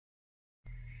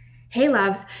Hey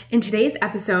loves, in today's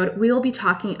episode, we will be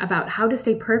talking about how to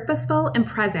stay purposeful and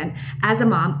present as a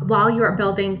mom while you are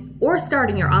building or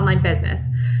starting your online business.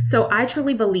 So I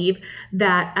truly believe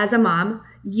that as a mom,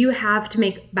 you have to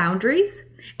make boundaries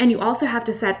and you also have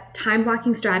to set time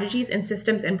blocking strategies and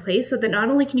systems in place so that not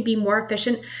only can you be more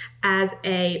efficient as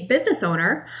a business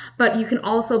owner, but you can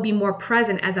also be more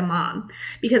present as a mom,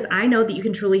 because I know that you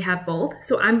can truly have both.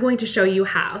 So I'm going to show you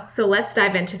how. So let's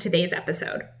dive into today's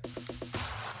episode.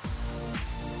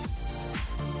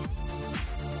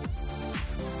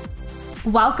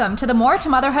 Welcome to the More to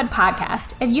Motherhood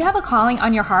podcast. If you have a calling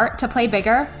on your heart to play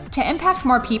bigger, to impact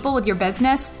more people with your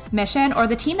business, mission, or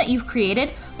the team that you've created,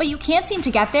 but you can't seem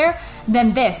to get there,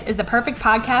 then this is the perfect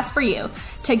podcast for you.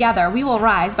 Together, we will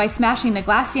rise by smashing the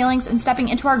glass ceilings and stepping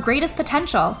into our greatest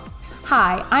potential.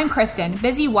 Hi, I'm Kristen,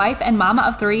 busy wife and mama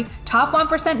of 3, top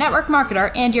 1% network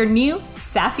marketer, and your new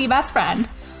sassy best friend.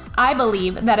 I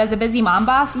believe that as a busy mom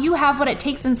boss, you have what it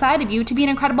takes inside of you to be an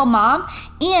incredible mom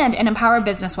and an empowered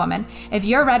businesswoman. If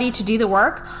you're ready to do the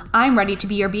work, I'm ready to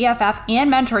be your BFF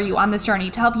and mentor you on this journey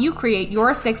to help you create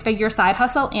your 6-figure side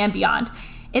hustle and beyond.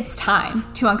 It's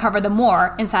time to uncover the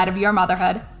more inside of your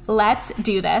motherhood. Let's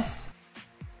do this.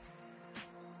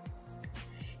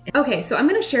 Okay, so I'm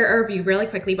going to share a review really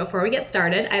quickly before we get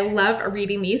started. I love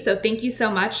reading these, so thank you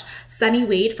so much, Sunny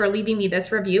Wade, for leaving me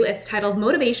this review. It's titled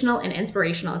Motivational and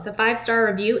Inspirational. It's a 5-star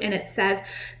review, and it says,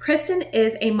 Kristen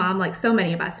is a mom like so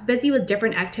many of us, busy with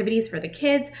different activities for the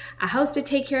kids, a house to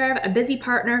take care of, a busy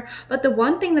partner, but the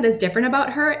one thing that is different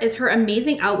about her is her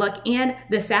amazing outlook and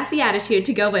the sassy attitude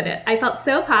to go with it. I felt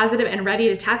so positive and ready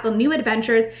to tackle new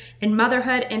adventures in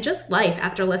motherhood and just life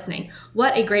after listening.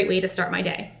 What a great way to start my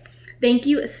day. Thank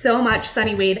you so much,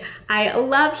 Sunny Wade. I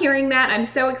love hearing that. I'm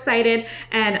so excited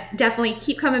and definitely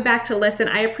keep coming back to listen.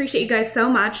 I appreciate you guys so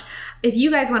much. If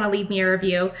you guys want to leave me a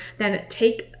review, then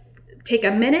take a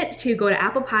minute to go to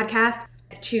Apple Podcast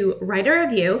to write a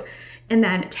review and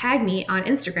then tag me on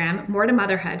Instagram, More to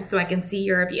Motherhood, so I can see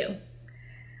your review.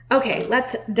 Okay,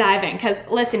 let's dive in, because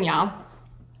listen, y'all.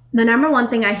 The number one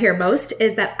thing I hear most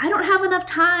is that I don't have enough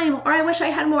time, or I wish I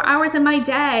had more hours in my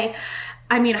day.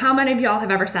 I mean, how many of y'all have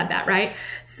ever said that, right?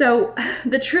 So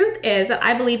the truth is that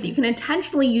I believe that you can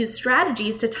intentionally use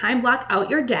strategies to time block out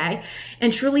your day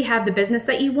and truly have the business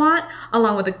that you want,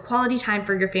 along with a quality time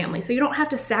for your family. So you don't have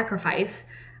to sacrifice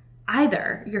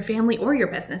either your family or your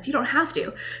business. You don't have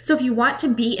to. So if you want to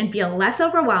be and feel less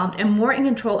overwhelmed and more in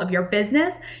control of your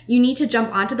business, you need to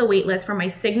jump onto the waitlist for my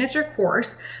signature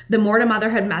course, The More to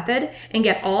Motherhood Method, and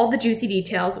get all the juicy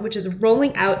details, which is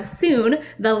rolling out soon.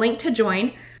 The link to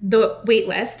join the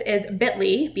waitlist is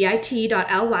bit.ly/more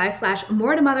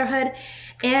to motherhood.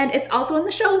 And it's also in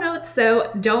the show notes,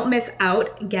 so don't miss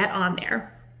out. Get on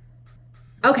there.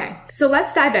 Okay, so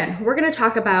let's dive in. We're going to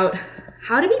talk about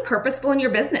how to be purposeful in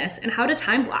your business and how to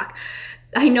time block.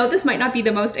 I know this might not be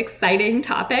the most exciting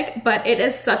topic, but it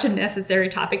is such a necessary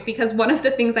topic, because one of the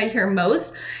things I hear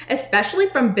most, especially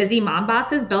from busy mom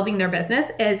bosses building their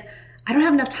business, is I don't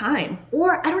have enough time,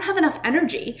 or I don't have enough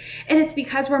energy. And it's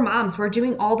because we're moms, we're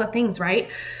doing all the things, right?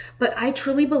 But I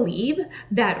truly believe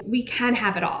that we can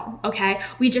have it all, okay?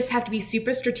 We just have to be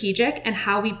super strategic in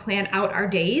how we plan out our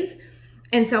days.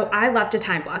 And so I love to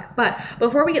time block. But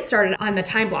before we get started on the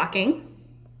time blocking,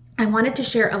 I wanted to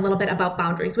share a little bit about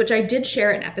boundaries, which I did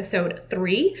share in episode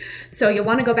 3. So you'll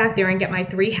want to go back there and get my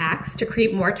 3 hacks to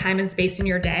create more time and space in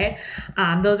your day.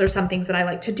 Those are some things that I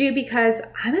like to do because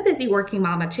I'm a busy working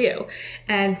mama too.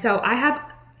 And so I have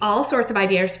all sorts of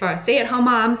ideas for stay-at-home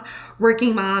moms,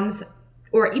 working moms,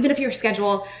 or even if your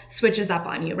schedule switches up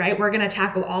on you, right? We're going to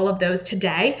tackle all of those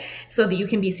today so that you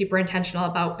can be super intentional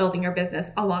about building your business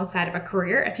alongside of a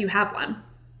career if you have one,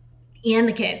 and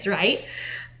the kids, right?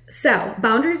 So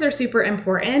boundaries are super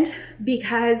important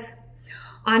because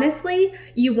honestly,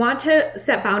 you want to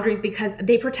set boundaries because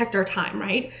they protect our time,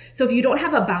 right? So if you don't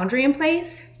have a boundary in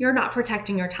place, you're not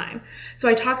protecting your time. So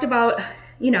I talked about,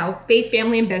 faith,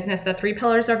 family, and business, the 3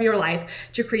 pillars of your life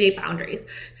to create boundaries.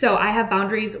 So I have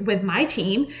boundaries with my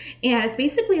team, and it's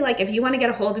basically like if you want to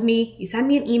get a hold of me, you send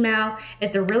me an email.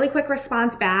 It's a really quick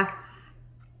response back.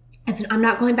 I'm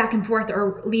not going back and forth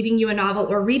or leaving you a novel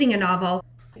or reading a novel.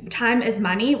 Time is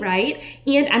money, right?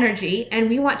 And energy, and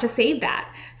we want to save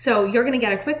that. So you're going to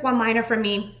get a quick one-liner from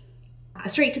me,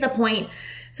 straight to the point.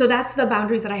 So that's the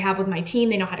boundaries that I have with my team.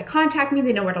 They know how to contact me.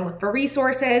 They know where to look for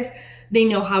resources. They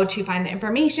know how to find the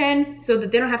information so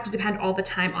that they don't have to depend all the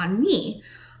time on me.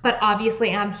 But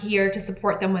obviously, I'm here to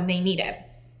support them when they need it.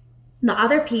 The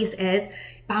other piece is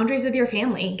boundaries with your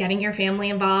family, getting your family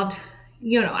involved,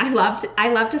 I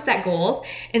love to set goals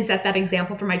and set that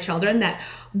example for my children that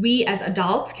we as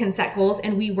adults can set goals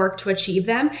and we work to achieve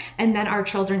them. And then our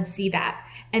children see that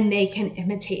and they can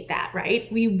imitate that, right?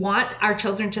 We want our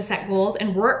children to set goals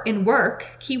and work,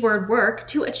 keyword work,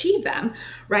 to achieve them,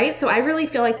 right? So I really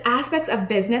feel like aspects of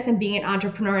business and being an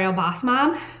entrepreneurial boss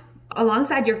mom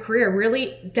alongside your career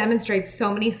really demonstrates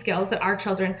so many skills that our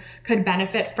children could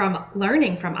benefit from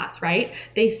learning from us, right?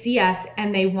 They see us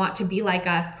and they want to be like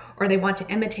us or they want to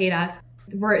imitate us.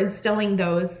 We're instilling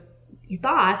those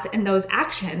thoughts and those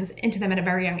actions into them at a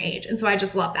very young age. And so I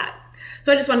just love that.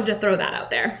 So I just wanted to throw that out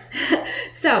there.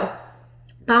 So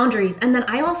boundaries. And then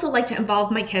I also like to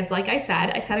involve my kids. Like I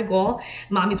said, I set a goal.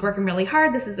 Mommy's working really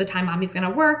hard. This is the time mommy's going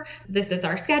to work. This is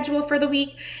our schedule for the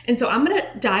week. And so I'm going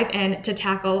to dive in to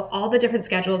tackle all the different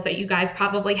schedules that you guys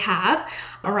probably have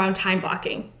around time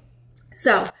blocking.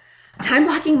 So time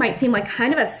blocking might seem like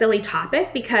kind of a silly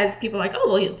topic because people are like,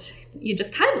 oh, well, you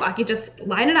just time block, you just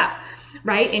line it up,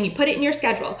 right? And you put it in your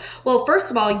schedule. Well,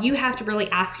 first of all, you have to really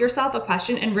ask yourself a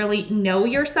question and really know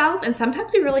yourself. And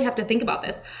sometimes you really have to think about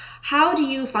this. How do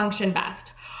you function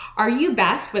best? Are you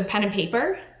best with pen and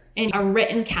paper and a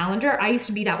written calendar? I used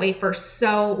to be that way for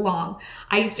so long.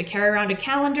 I used to carry around a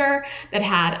calendar that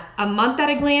had a month at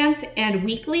a glance and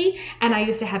weekly, and I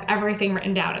used to have everything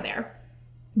written down in there.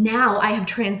 Now I have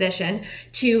transitioned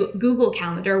to Google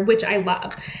Calendar, which I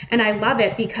love. And I love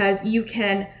it because you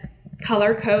can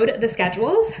color code the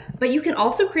schedules, but you can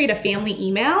also create a family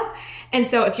email. And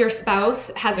so if your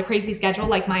spouse has a crazy schedule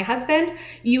like my husband,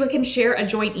 you can share a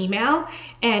joint email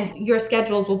and your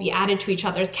schedules will be added to each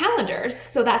other's calendars.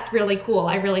 So that's really cool.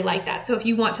 I really like that. So if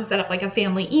you want to set up like a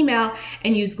family email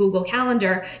and use Google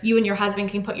Calendar, you and your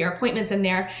husband can put your appointments in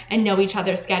there and know each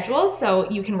other's schedules so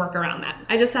you can work around that.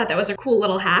 I just thought that was a cool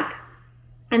little hack.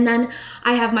 And then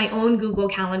I have my own Google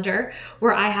Calendar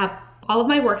where I have all of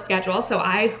my work schedule. So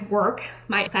I work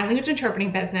my sign language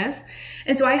interpreting business.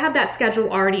 And so I have that schedule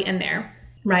already in there,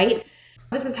 right?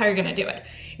 This is how you're going to do it.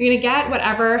 You're going to get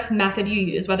whatever method you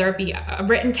use, whether it be a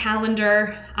written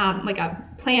calendar, like a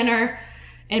planner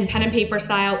and pen and paper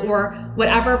style, or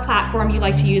whatever platform you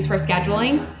like to use for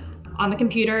scheduling on the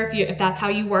computer, if that's how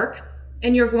you work.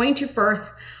 And you're going to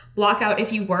first block out,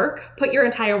 if you work, put your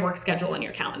entire work schedule in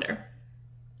your calendar.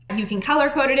 You can color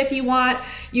code it if you want.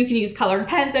 You can use colored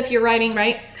pens if you're writing,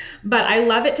 right? But I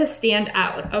love it to stand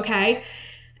out, okay?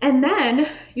 And then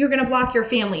you're gonna block your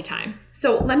family time.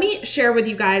 So let me share with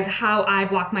you guys how I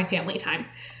block my family time.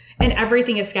 And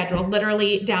everything is scheduled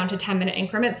literally down to 10-minute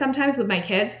increments sometimes with my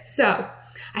kids. So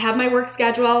I have my work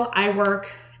schedule. I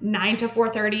work 9 to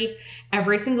 4:30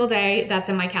 every single day. That's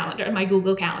in my calendar, in my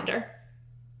Google Calendar.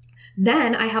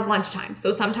 Then I have lunchtime.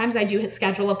 So sometimes I do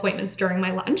schedule appointments during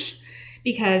my lunch,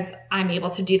 because I'm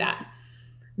able to do that.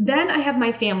 Then I have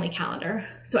my family calendar.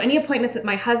 So any appointments that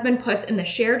my husband puts in the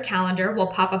shared calendar will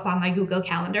pop up on my Google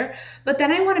Calendar. But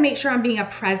then I want to make sure I'm being a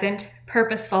present,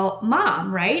 purposeful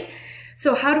mom, right?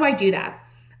 So how do I do that?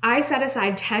 I set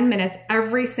aside 10 minutes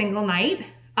every single night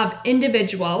of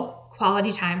individual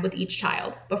quality time with each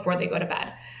child before they go to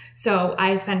bed. So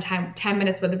I spend 10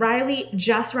 minutes with Riley,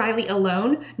 just Riley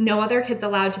alone, no other kids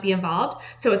allowed to be involved.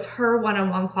 So it's her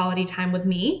one-on-one quality time with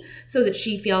me so that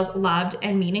she feels loved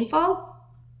and meaningful.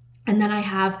 And then I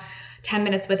have 10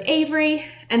 minutes with Avery.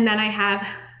 And then I have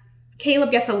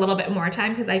Caleb gets a little bit more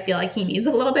time because I feel like he needs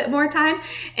a little bit more time.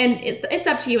 And it's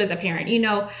up to you as a parent.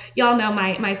 Y'all know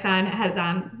my son has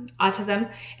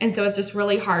autism. And so it's just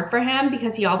really hard for him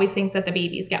because he always thinks that the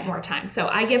babies get more time. So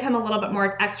I give him a little bit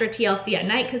more extra TLC at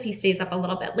night because he stays up a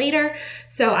little bit later.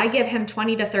 So I give him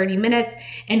 20 to 30 minutes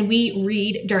and we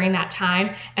read during that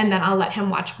time. And then I'll let him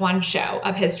watch one show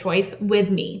of his choice with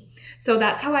me. So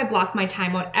that's how I block my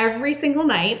time out every single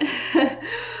night,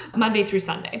 Monday through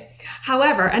Sunday.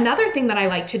 However, another thing that I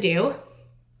like to do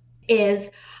is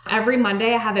every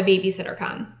Monday I have a babysitter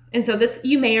come. And so this,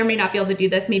 you may or may not be able to do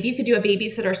this. Maybe you could do a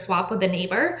babysitter swap with a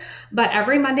neighbor, but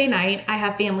every Monday night I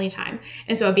have family time.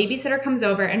 And so a babysitter comes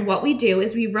over and what we do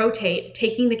is we rotate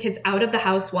taking the kids out of the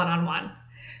house one-on-one.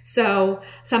 So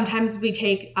sometimes we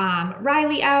take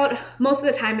Riley out. Most of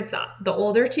the time it's the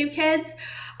older two kids.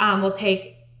 We'll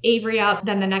take Avery out,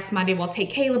 then the next Monday we'll take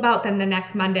Caleb out, then the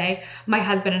next Monday my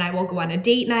husband and I will go on a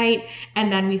date night,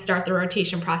 and then we start the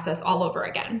rotation process all over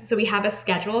again. So we have a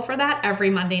schedule for that every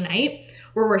Monday night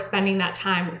where we're spending that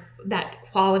time, that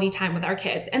quality time with our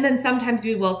kids. And then sometimes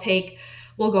we'll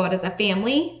go out as a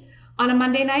family on a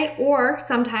Monday night, or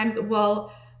sometimes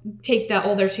we'll take the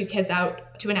older two kids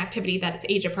out to an activity that's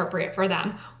age appropriate for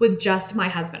them with just my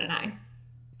husband and I.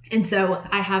 And so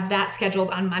I have that scheduled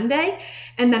on Monday.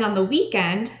 And then on the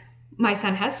weekend, my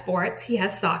son has sports. He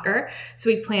has soccer. So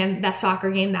we plan that soccer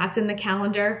game. That's in the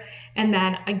calendar. And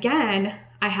then again,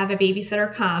 I have a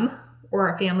babysitter come, or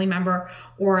a family member,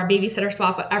 or a babysitter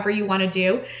swap, whatever you want to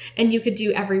do. And you could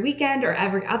do every weekend or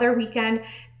every other weekend,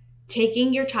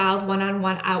 taking your child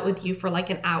one-on-one out with you for like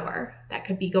an hour. That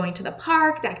could be going to the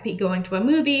park, that could be going to a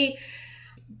movie,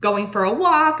 going for a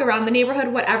walk around the neighborhood,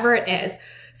 whatever it is.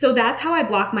 So that's how I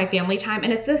block my family time.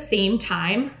 And it's the same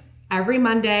time every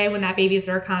Monday when that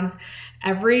babysitter comes,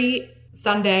 every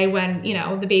Sunday when,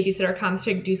 the babysitter comes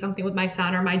to do something with my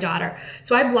son or my daughter.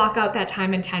 So I block out that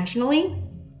time intentionally.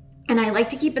 And I like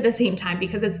to keep it the same time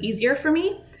because it's easier for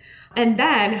me. And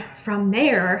then from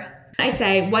there, I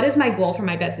say, what is my goal for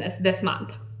my business this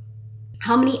month?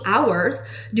 How many hours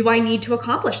do I need to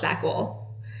accomplish that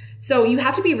goal? So you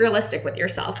have to be realistic with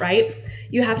yourself, right?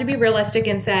 You have to be realistic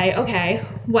and say, okay,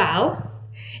 well,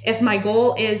 if my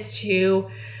goal is to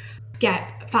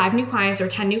get 5 new clients or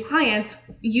 10 new clients,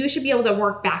 you should be able to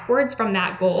work backwards from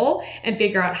that goal and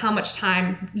figure out how much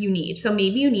time you need. So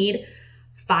maybe you need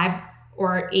 5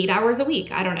 or 8 hours a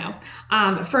week. I don't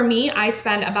know. For me, I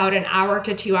spend about an hour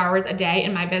to 2 hours a day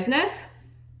in my business.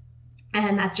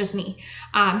 And that's just me,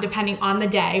 depending on the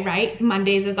day, right?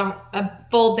 Mondays is a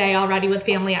full day already with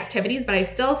family activities, but I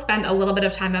still spend a little bit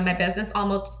of time on my business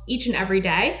almost each and every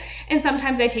day. And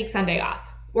sometimes I take Sunday off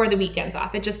or the weekends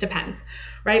off. It just depends,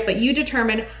 right? But you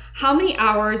determine how many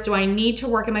hours do I need to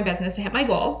work in my business to hit my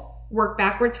goal, work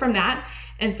backwards from that.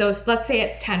 And so let's say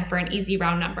it's 10 for an easy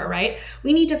round number, right?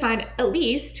 We need to find at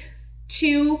least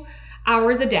 2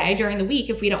 hours a day during the week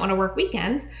if we don't want to work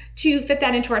weekends to fit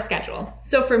that into our schedule.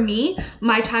 So for me,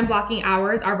 my time blocking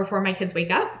hours are before my kids wake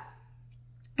up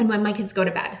and when my kids go to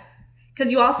bed.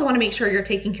 Because you also want to make sure you're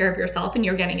taking care of yourself and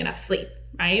you're getting enough sleep,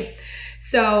 right?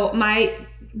 So my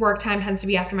work time tends to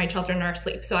be after my children are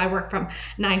asleep. So I work from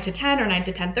 9 to 10 or 9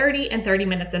 to 10:30 and 30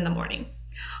 minutes in the morning.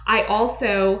 I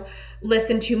also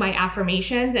listen to my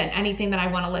affirmations and anything that I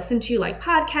want to listen to, like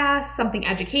podcasts, something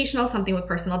educational, something with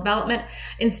personal development.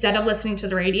 Instead of listening to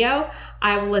the radio,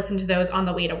 I will listen to those on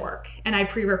the way to work. And I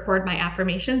pre-record my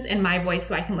affirmations in my voice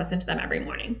so I can listen to them every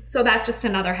morning. So that's just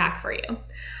another hack for you.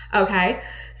 Okay.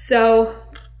 So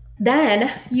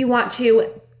then you want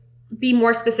to be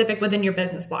more specific within your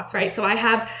business blocks, right? So I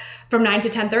have from 9 to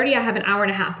 10:30, I have an hour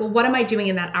and a half. Well, what am I doing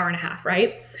in that hour and a half,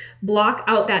 right? Block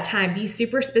out that time. Be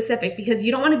super specific because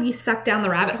you don't want to be sucked down the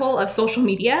rabbit hole of social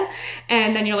media.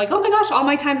 And then you're like, oh my gosh, all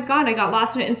my time's gone. I got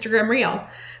lost in an Instagram reel.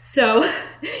 So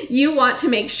you want to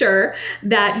make sure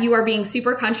that you are being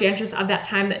super conscientious of that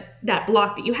time, that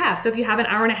block that you have. So if you have an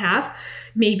hour and a half,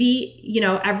 maybe,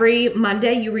 every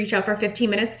Monday you reach out for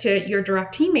 15 minutes to your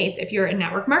direct teammates if you're in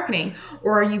network marketing,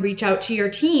 or you reach out to your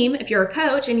team if you're a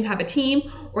coach and you have a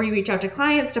team, or you reach out to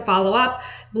clients to follow up.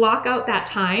 Block out that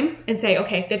time and say,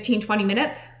 okay, 15, 20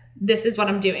 minutes, this is what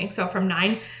I'm doing. So from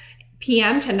 9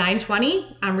 p.m. to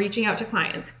 9:20, I'm reaching out to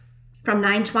clients. From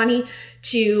 9:20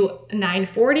 to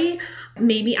 9:40,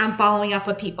 maybe I'm following up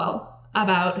with people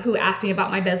about who asked me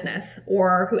about my business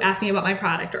or who asked me about my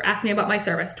product or asked me about my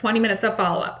service, 20 minutes of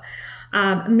follow-up.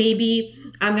 Maybe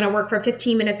I'm going to work for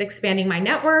 15 minutes expanding my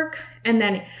network. And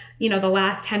then, the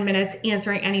last 10 minutes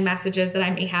answering any messages that I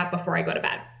may have before I go to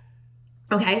bed.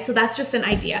 Okay, so that's just an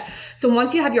idea. So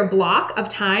once you have your block of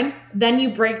time, then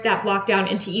you break that block down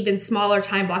into even smaller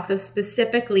time blocks of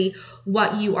specifically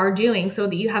what you are doing so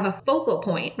that you have a focal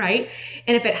point, right?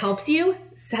 And if it helps you,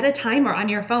 set a timer on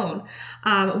your phone.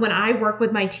 When I work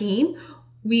with my team,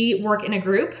 we work in a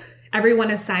group.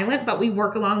 Everyone is silent, but we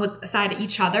work alongside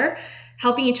each other,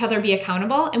 helping each other be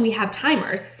accountable. And we have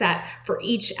timers set for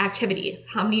each activity,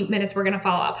 how many minutes we're going to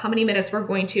follow up, how many minutes we're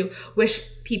going to wish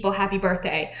people happy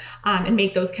birthday and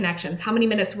make those connections, how many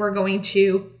minutes we're going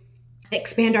to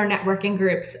expand our networking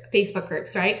groups, Facebook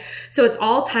groups, right? So it's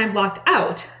all time blocked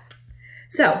out.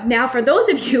 So now for those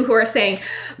of you who are saying,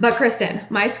 but Kristen,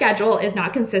 my schedule is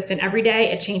not consistent every day.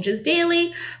 It changes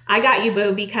daily. I got you,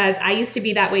 boo, because I used to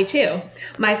be that way too.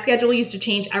 My schedule used to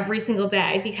change every single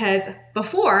day because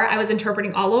before I was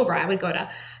interpreting all over. I would go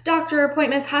to doctor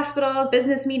appointments, hospitals,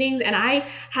 business meetings, and I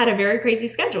had a very crazy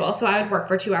schedule. So I would work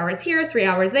for 2 hours here, 3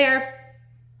 hours there.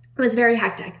 It was very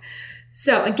hectic.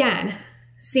 So again,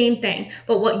 same thing.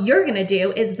 But what you're going to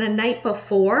do is the night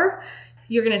before,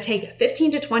 you're going to take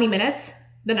 15 to 20 minutes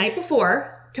the night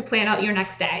before to plan out your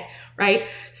next day, right?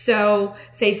 So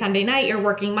say Sunday night, you're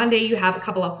working Monday, you have a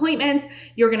couple of appointments,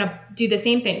 you're going to do the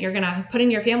same thing. You're going to put in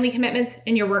your family commitments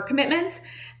and your work commitments,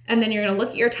 and then you're going to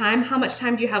look at your time. How much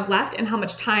time do you have left and how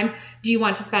much time do you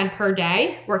want to spend per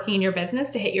day working in your business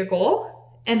to hit your goal?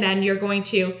 And then you're going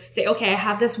to say, okay, I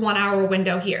have this 1 hour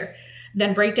window here.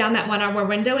 Then break down that 1 hour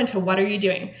window into what are you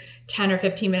doing? 10 or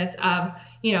 15 minutes of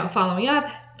following up,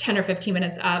 10 or 15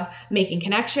 minutes of making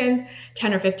connections,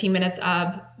 10 or 15 minutes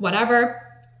of whatever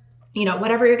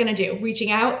you're going to do,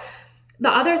 reaching out. The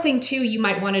other thing too you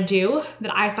might want to do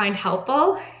that I find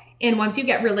helpful, and once you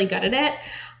get really good at it,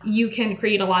 you can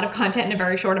create a lot of content in a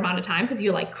very short amount of time because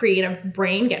your creative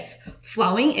brain gets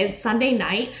flowing, is Sunday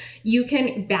night, you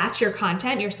can batch your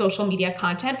content, your social media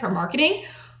content for marketing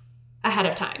ahead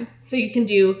of time. So you can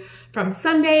do from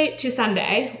Sunday to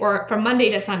Sunday, or from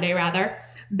Monday to Sunday rather,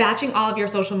 batching all of your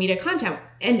social media content.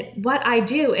 And what I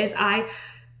do is I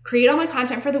create all my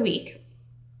content for the week.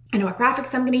 I know what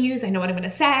graphics I'm going to use. I know what I'm going to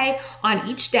say on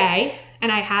each day.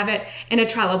 And I have it in a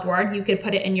Trello board. You could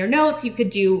put it in your notes. You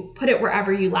could put it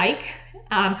wherever you like.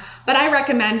 But I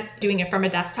recommend doing it from a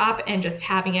desktop and just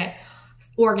having it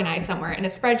organized somewhere in a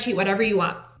spreadsheet, whatever you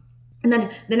want. And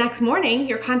then the next morning,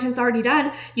 your content's already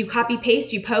done. You copy,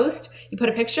 paste, you post, you put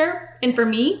a picture. And for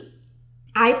me,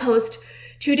 I post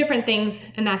 2 different things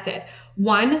and that's it.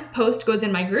 One post goes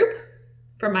in my group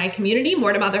for my community,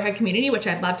 More to Motherhood community, which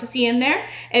I'd love to see in there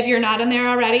if you're not in there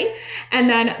already. And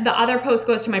then the other post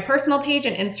goes to my personal page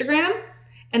and Instagram,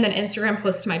 and then Instagram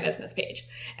posts to my business page.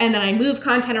 And then I move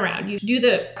content around. You do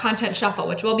the content shuffle,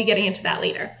 which we'll be getting into that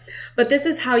later. But this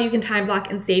is how you can time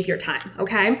block and save your time,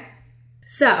 okay?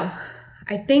 So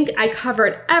I think I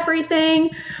covered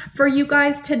everything for you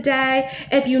guys today.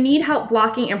 If you need help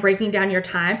blocking and breaking down your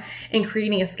time and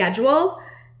creating a schedule,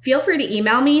 feel free to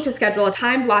email me to schedule a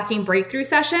time blocking breakthrough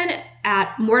session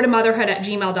at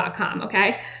moretomotherhood@gmail.com,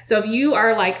 okay? So if you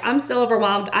are I'm still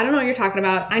overwhelmed, I don't know what you're talking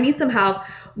about, I need some help,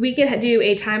 we can do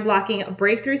a time blocking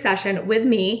breakthrough session with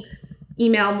me.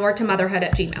 Email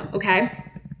moretomotherhood@gmail, okay?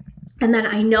 And then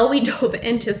I know we dove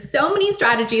into so many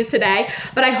strategies today,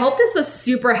 but I hope this was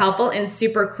super helpful and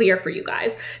super clear for you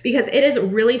guys because it is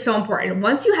really so important.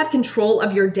 Once you have control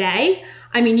of your day,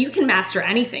 you can master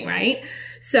anything, right?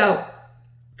 So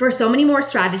for so many more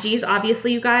strategies,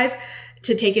 obviously, you guys,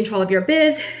 to take control of your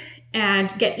biz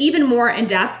and get even more in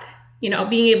depth,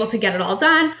 being able to get it all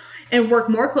done and work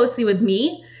more closely with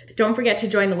me, don't forget to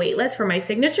join the waitlist for my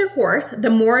signature course, The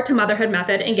More to Motherhood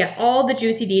Method, and get all the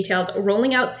juicy details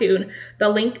rolling out soon. The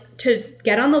link to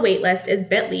get on the waitlist is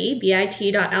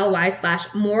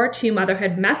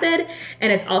bit.ly/more-to-motherhood-method,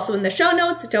 and it's also in the show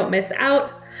notes. Don't miss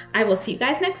out. I will see you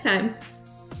guys next time.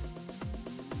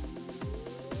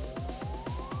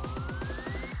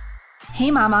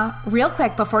 Hey mama, real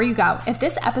quick before you go, if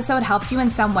this episode helped you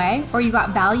in some way, or you got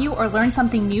value or learned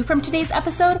something new from today's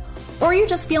episode, or you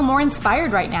just feel more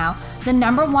inspired right now, the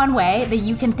number one way that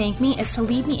you can thank me is to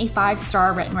leave me a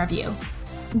 5-star written review.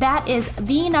 That is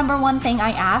the number one thing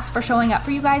I ask for showing up for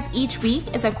you guys each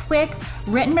week is a quick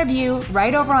written review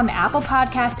right over on the Apple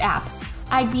Podcast app.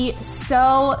 I'd be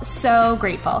so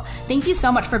grateful. Thank you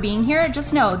so much for being here.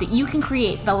 Just know that you can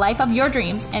create the life of your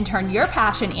dreams and turn your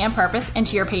passion and purpose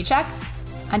into your paycheck.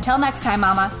 Until next time,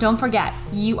 mama, don't forget,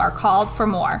 you are called for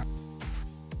more.